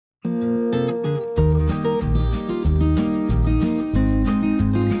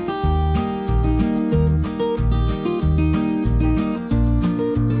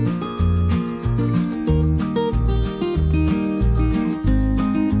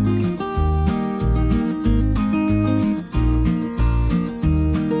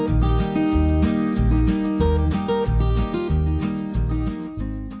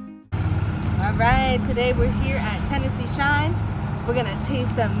We're gonna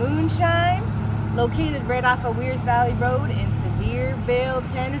taste some moonshine, located right off of Weirs Valley Road in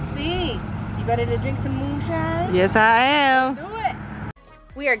Sevierville, Tennessee. You ready to drink some moonshine? Yes, I am. Do it.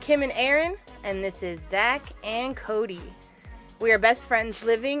 We are Kim and Aaron, and this is Zach and Cody. We are best friends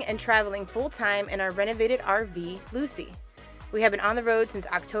living and traveling full-time in our renovated RV, Lucy. We have been on the road since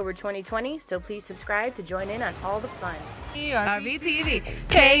October 2020, so please subscribe to join in on all the fun. RVTV,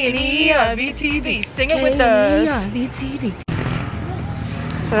 K&E RVTV, sing it with us. RVTV.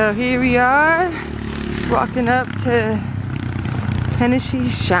 So here we are, walking up to Tennessee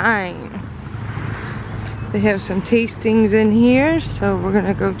Shine. They have some tastings in here, so we're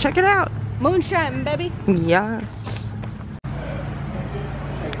gonna go check it out. Moonshine, baby. Yes.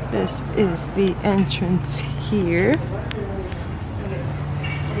 This is the entrance here.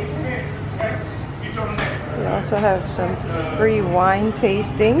 They also have some free wine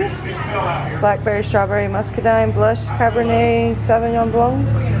tastings. Blackberry, strawberry, muscadine, blush, cabernet, sauvignon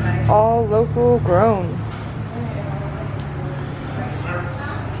blanc, all local grown.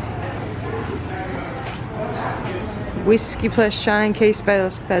 Whiskey plus shine case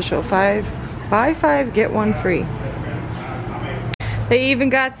special, 5 buy 5 get 1 free. They even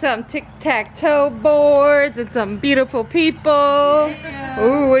got some tic-tac-toe boards and some beautiful people.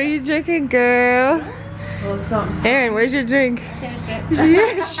 Ooh, what are you drinking, girl? Aaron, where's your drink? Finished it.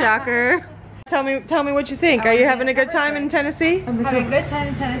 Yeah, shocker. Tell me what you think. Are you having a good time in Tennessee? I'm having a good time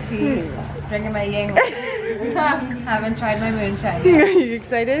in Tennessee. Drinking my Yang. Haven't tried my moonshine Are yet. you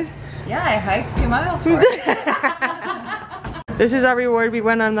excited? Yeah, I hiked 2 miles for it. This is our reward. We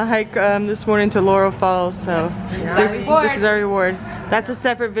went on the hike this morning to Laurel Falls, so this is our reward. That's a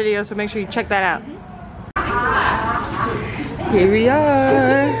separate video, so make sure you check that out. Here we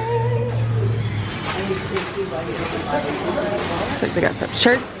are. Looks like they got some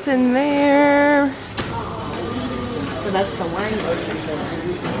shirts in there. So that's the wine roasting.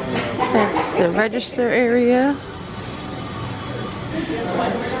 That's the register area.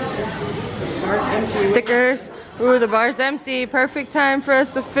 Stickers. Ooh, the bar's empty. Perfect time for us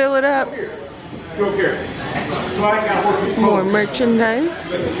to fill it up. More merchandise.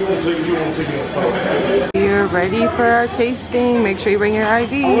 You're ready for our tasting. Make sure you bring your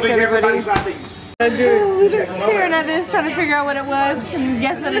IDs, everybody. Aaron at this, trying to figure out what it was, and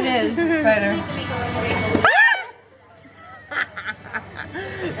guess what it is. Spider.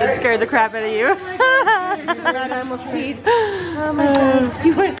 That scared the crap out of you. I almost peed. Oh my God.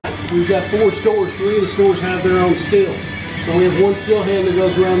 You went. We've got 4 stores. 3 of the stores have their own still. So we have one still hand that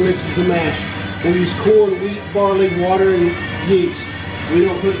goes around and mixes the mash. We use corn, wheat, barley, water, and yeast. We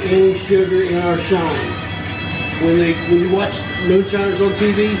don't put any sugar in our shine. When you watch moonshiners on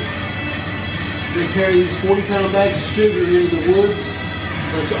TV, they carry these 40-pound bags of sugar into the woods.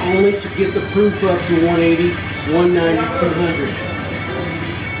 That's only to get the proof up to 180, 190, 200.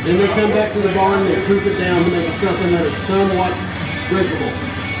 Then they come back to the barn and they proof it down to make it something that is somewhat drinkable.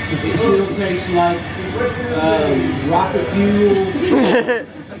 It still tastes like rocket fuel.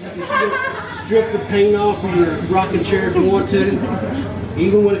 You can strip the paint off of your rocking chair if you want to.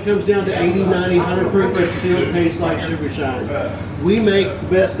 Even when it comes down to 80, 90, 100 proof, it still tastes like sugar shine. We make the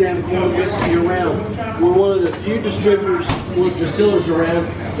best damn corn whiskey around. We're one of the few distillers around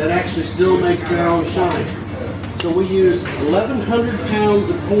that actually still makes their own shine. So we use 1,100 pounds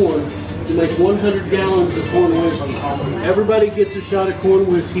of corn to make 100 gallons of corn whiskey. Everybody gets a shot of corn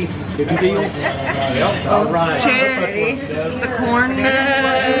whiskey. If you deal. All right. Cheers. The corn.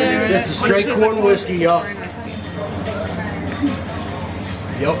 This is straight corn whiskey, y'all.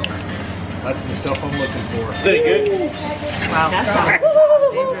 Yep. That's the stuff I'm looking for. Is that good? Wow.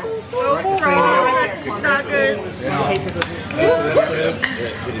 Not good.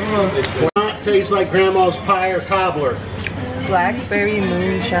 It tastes like grandma's pie or cobbler. Blackberry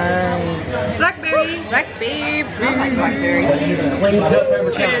moonshine. Blackberry. Blackberry. Blackberry. It's clean cut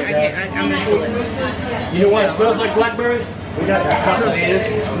every time. You know why it smells like blackberry? We got that coffee is.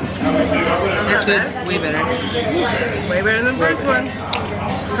 That's good. Way better. Way better than the first one.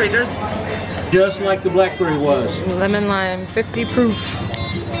 Pretty good. Just like the blackberry was. Lemon lime, 50 proof.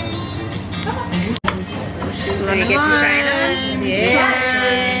 Lemon lime.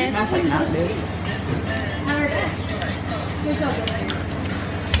 Yeah. Smells like nothing.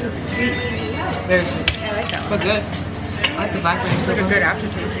 Sweet. Very sweet. Yeah, I like that one. But good. I like the blackberry. It's like a good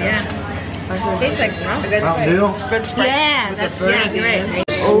aftertaste. Yeah. Tastes like a good Mountain spice. Dew? Good spice. Yeah, that's, yeah, you're right.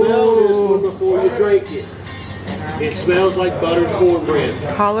 Smell this one before you drink it. It smells like buttered cornbread.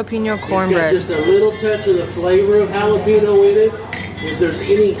 Jalapeno It's got cornbread. just a little touch of the flavor of jalapeno in it. If there's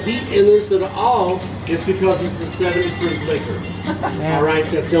any heat in this at all, it's because it's a 70 proof liquor. All right,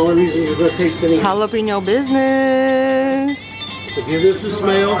 that's the only reason you're going to taste any. Jalapeno business. So give this a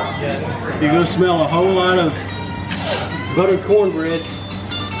smell. You're going to smell a whole lot of buttered cornbread.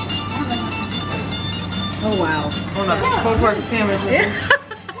 Oh wow. Hold on. Pulled pork sandwich with this.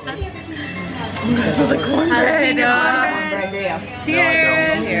 The cornbread.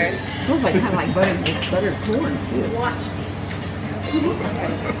 Cheers. Cheers. Smells like kind of like buttered corn too.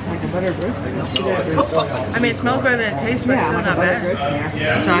 Like a buttered roast. I mean, it smells better than it tastes, but it's still not bad.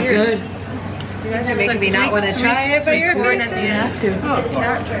 It's not good. You guys are making me not want to try it, but you're corn at the end. Oh,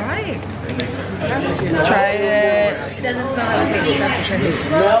 try it. Try it. It doesn't smell like it tastes. That's for sure.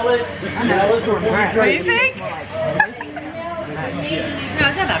 Smell it. Smell it before you What do drink you think? No,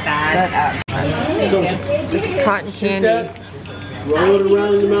 it's not that bad. it. So This is cotton shoot candy. that, roll it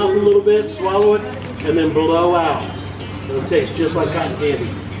around in your mouth a little bit, swallow it, and then blow out. So it tastes just like cotton candy.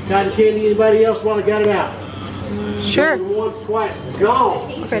 Cotton candy, anybody else want to get it out? Sure. Once, twice,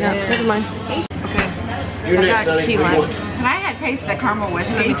 gone. Okay, now, never mind. You're I next, got honey. key Come lime. on. Can I taste the caramel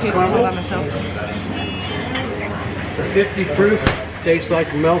whiskey? Let me taste it all by myself. It's a 50 proof. Tastes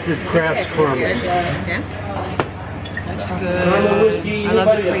like melted Kraft's caramel. That's good. Caramel whiskey, I love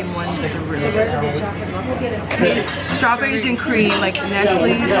the anybody cream else? ones. They're really good. Strawberries and cream, like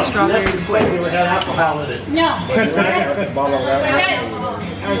Nestle strawberries and cream. It had alcohol in it.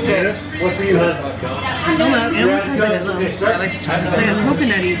 Okay. What for you, hon?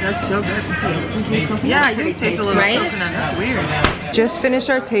 Coconutty, that's so good. Yeah, I do taste a little coconut. That's weird. Just finished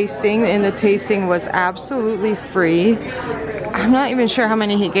our tasting, and the tasting was absolutely free. I'm not even sure how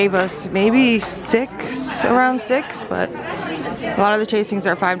many he gave us. Maybe 6, around 6, but a lot of the tastings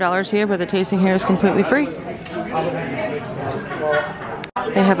are $5 here, but the tasting here is completely free.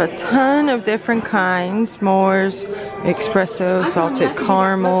 They have a ton of different kinds: s'mores, espresso, salted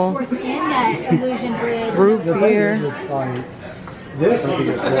caramel, root beer,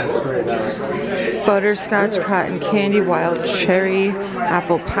 butterscotch, cotton candy, wild cherry,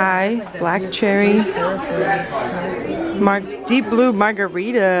 apple pie, black cherry, deep blue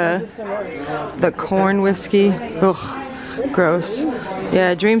margarita, the corn whiskey, ugh, gross.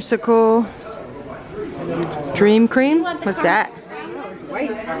 Yeah, dreamsicle, dream cream, what's that?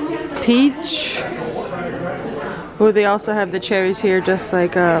 Peach. Oh, they also have the cherries here, just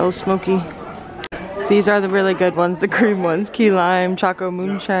like Old Smoky. These are the really good ones, the cream ones. Key lime, choco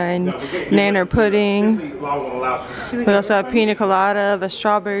moonshine, nanner pudding. We also have pina colada, the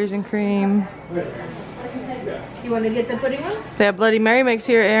strawberries and cream. You want to get the pudding one? They have Bloody Mary mix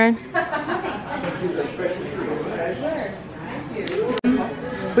here, Aaron.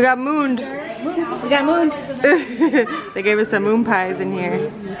 We got mooned. We got mooned. They gave us some moon pies in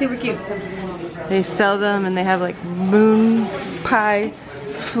here. Super cute. They sell them, and they have like moon pie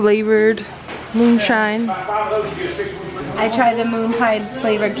flavored moonshine. I tried the moon pie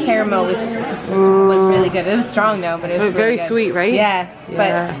flavored caramel. Was really good. It was strong though, but it was Very really good. sweet, right? Yeah, Yeah.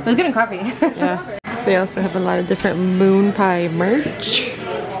 but it was good in coffee. Yeah. They also have a lot of different moon pie merch.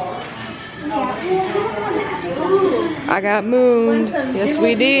 I got mooned. Yes,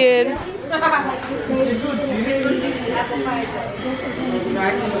 we did.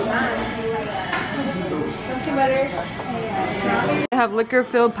 They have liquor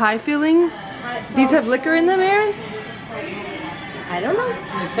filled pie filling. These have liquor in them, Aaron? I don't know.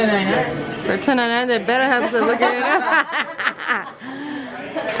 For $10.99, they better have some liquor in them.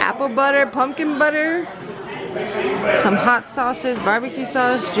 Apple butter, pumpkin butter, some hot sauces, barbecue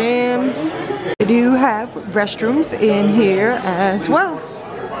sauce, jams. They do have restrooms in here as well,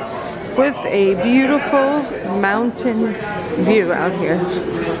 with a beautiful mountain view out here.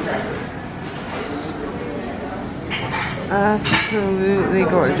 Absolutely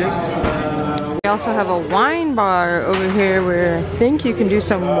gorgeous. We also have a wine bar over here where I think you can do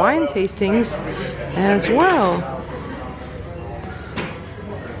some wine tastings as well.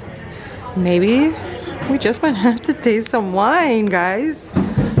 Maybe we just might have to taste some wine, guys.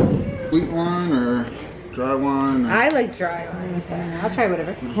 Sweet wine or dry wine? I like dry. I'll try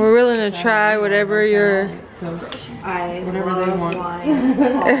whatever. We're willing to try whatever you're... Whatever they want.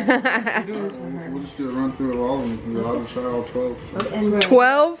 We'll just do a run through it all and we'll have to try all 12.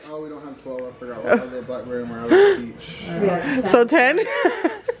 12? Oh, we don't have 12. I forgot. We'll have the blackberry and we're out of peach. So 10? We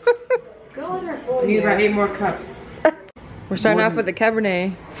need about 8 more cups. We're starting off with the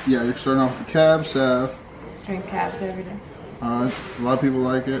Cabernet. Yeah, you're starting off with the Cab Sav. Drink cabs every day. A lot of people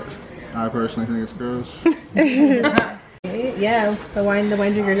like it. I personally think it's gross. Yeah, the wine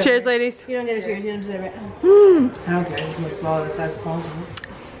drinkers. Cheers, ladies. You don't get a cheers, you don't deserve it. I don't care. I just want to swallow as fast as possible.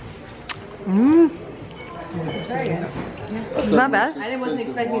 It's not bad. I wasn't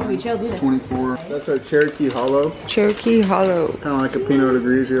expecting it to be chilled either. 24. That's our Cherokee Hollow. Cherokee Hollow. Kind of like a Pinot de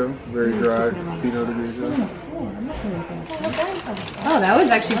Grigio. Very dry Pinot de Grigio. Oh, that was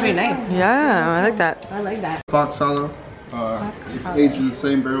actually pretty nice. Yeah, I like that. I like that. Fox Hollow. It's aged in the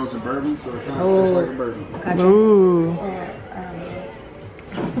same barrels of bourbon, so it kind of tastes like a bourbon. Gotcha. Ooh.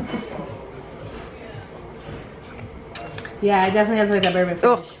 Yeah, it definitely has like that bourbon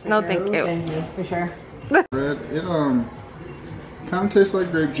finish. Oh, no, thank you. For sure. Red, it kind of tastes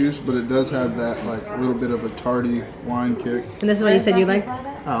like grape juice, but it does have that like little bit of a tardy wine kick. And this is what you said you like?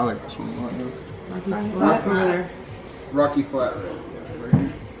 Oh, I like this one a lot. Rocky Flat Red. Yeah, right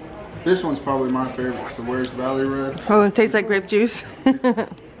here. This one's probably my favorite. It's the Wares Valley Red. Oh, it tastes like grape juice. Good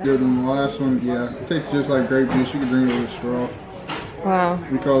than the last one. Yeah, it tastes just like grape juice. You can drink it with a straw. Wow.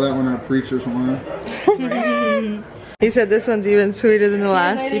 We call that one our preacher's wine. He said this one's even sweeter than the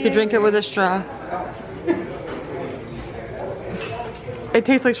last. You could drink it with a straw. It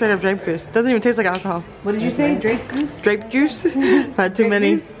tastes like straight up grape juice. It doesn't even taste like alcohol. What did you say? Grape juice? Grape juice? Had too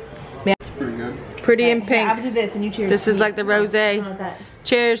many. It's pretty good. Pretty in Yeah, I'll pink. do this and you cheers. This is like the rosé.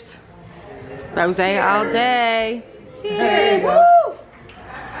 Cheers. Rosé all day. Cheers. Woo!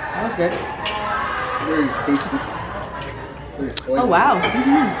 That was good. Very tasty. Very flavorful. Oh wow.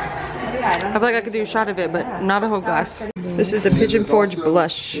 I feel like I could do a shot of it, but not a whole glass. This is the Pigeon Forge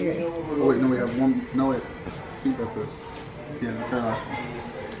Blush. Oh wait, no, we have one. No, wait. I think that's it. Yeah, that's our last one.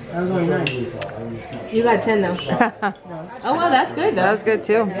 That was only 9. You got 10 though. Oh well, that's good though. That was good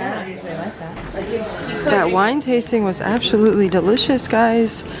too. Yeah, I don't usually like that. That wine tasting was absolutely delicious,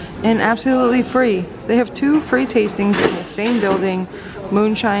 guys, and absolutely free. They have 2 free tastings in the same building,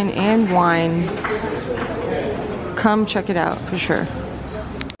 moonshine and wine. Come check it out for sure.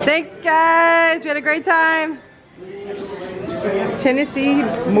 Thanks, guys. We had a great time. Tennessee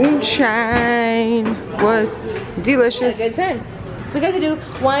moonshine was delicious. Good time. We got to do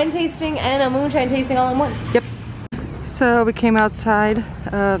wine tasting and a moonshine tasting all in one. Yep. So we came outside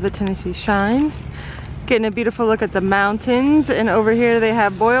of the Tennessee Shine, getting a beautiful look at the mountains, and over here they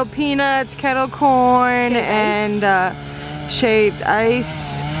have boiled peanuts, kettle corn, and shaved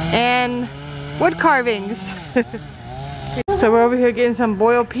ice, and wood carvings. So we're over here getting some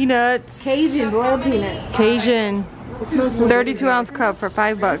boiled peanuts. Cajun boiled peanuts. Cajun. It smells so 32-ounce cup for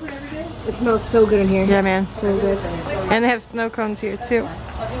 $5. It smells so good in here. Yeah, man. So good. And they have snow cones here too.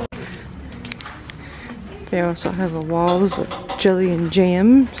 They also have a walls of jelly and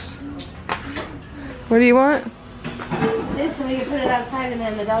jams. What do you want? This so we can put it outside and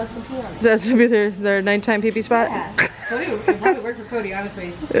then the dogs can pee on it. That's gonna be their nighttime pee-pee spot? Yeah. Cody, it probably worked for Cody,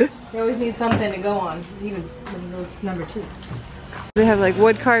 honestly. They always need something to go on, even when he goes number 2. They have like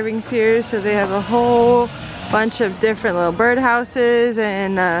wood carvings here, so they have a whole bunch of different little birdhouses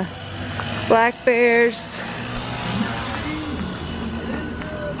and black bears.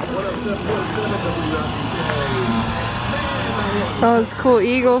 Oh, it's a cool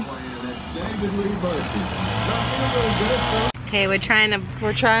eagle. Okay, we're trying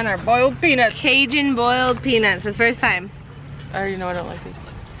our boiled peanuts. Cajun boiled peanuts for the first time. I already know I don't like these.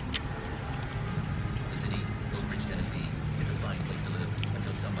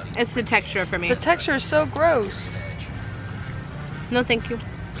 It's the texture for me. The texture is so gross. No, thank you.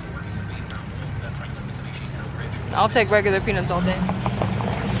 I'll take regular peanuts all day.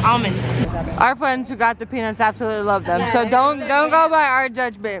 Almonds. Our friends who got the peanuts absolutely love them. Yeah, So they're don't good. go by our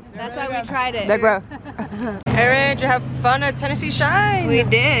judgment. That's why we tried it. They're gross. Erin, did you have fun at Tennessee Shine? We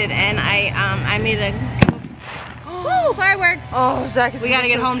did, and I made a woo, fireworks. Oh, Zach is We gotta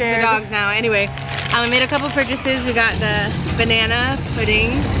get so home to the scared. dogs now. Anyway, I made a couple purchases. We got the banana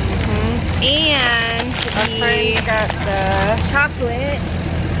pudding and Our friends the got the chocolate.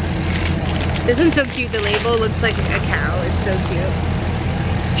 This one's so cute. The label looks like a cow. It's so cute.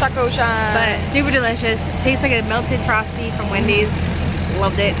 Choco Shine. But super delicious. Tastes like a melted Frosty from Wendy's.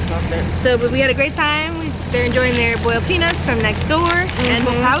 Loved it. Loved it. So, but we had a great time. They're enjoying their boiled peanuts from next door. And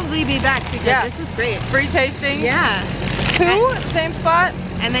we'll probably be back because this was great. Free tasting. Yeah. 2, same spot.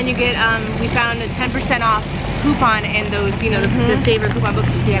 And then you get, we found a 10% off coupon in those, you know, the Savor coupon books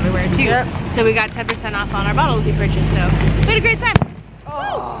you see everywhere too. Yep. So we got 10% off on our bottles we purchased. So we had a great time. Oh.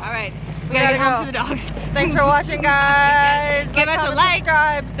 All right. We gotta gotta get home go. to the dogs. Thanks for watching, guys. Give us a like,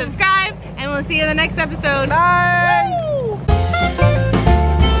 subscribe. subscribe, and we'll see you in the next episode. Bye. Woo!